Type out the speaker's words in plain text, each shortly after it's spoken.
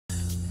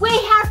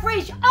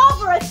reached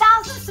over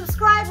 1,000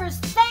 subscribers.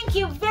 Thank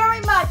you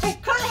very much. I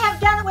couldn't have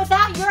done it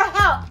without your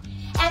help.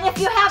 And if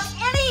you have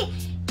any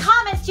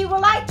comments you would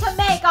like to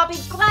make, I'll be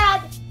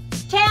glad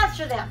to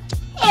answer them.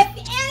 If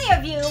any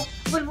of you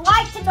would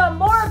like to know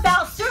more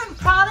about certain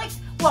products,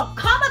 well,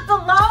 comment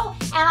below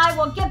and I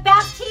will get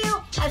back to you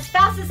as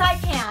fast as I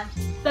can.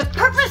 The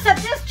purpose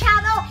of this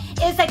channel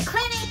is a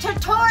cleaning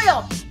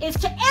tutorial, is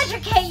to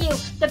educate you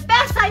the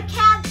best I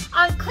can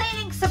on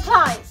cleaning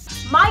supplies.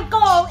 My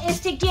goal is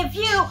to give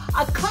you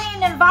a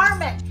clean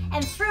environment,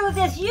 and through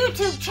this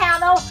YouTube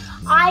channel,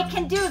 I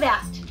can do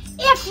that.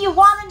 If you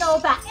want to know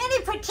about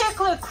any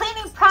particular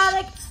cleaning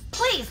product,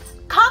 please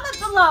comment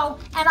below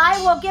and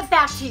I will get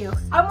back to you.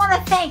 I want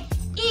to thank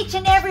each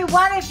and every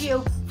one of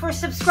you for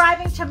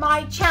subscribing to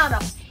my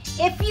channel.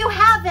 If you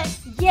haven't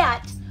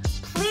yet,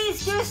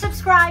 please do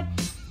subscribe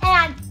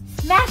and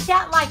smash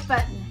that like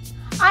button.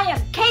 I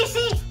am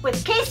Kacey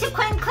with Kacey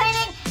Quinn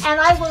Cleaning, and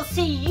I will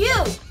see you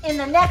in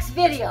the next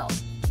video.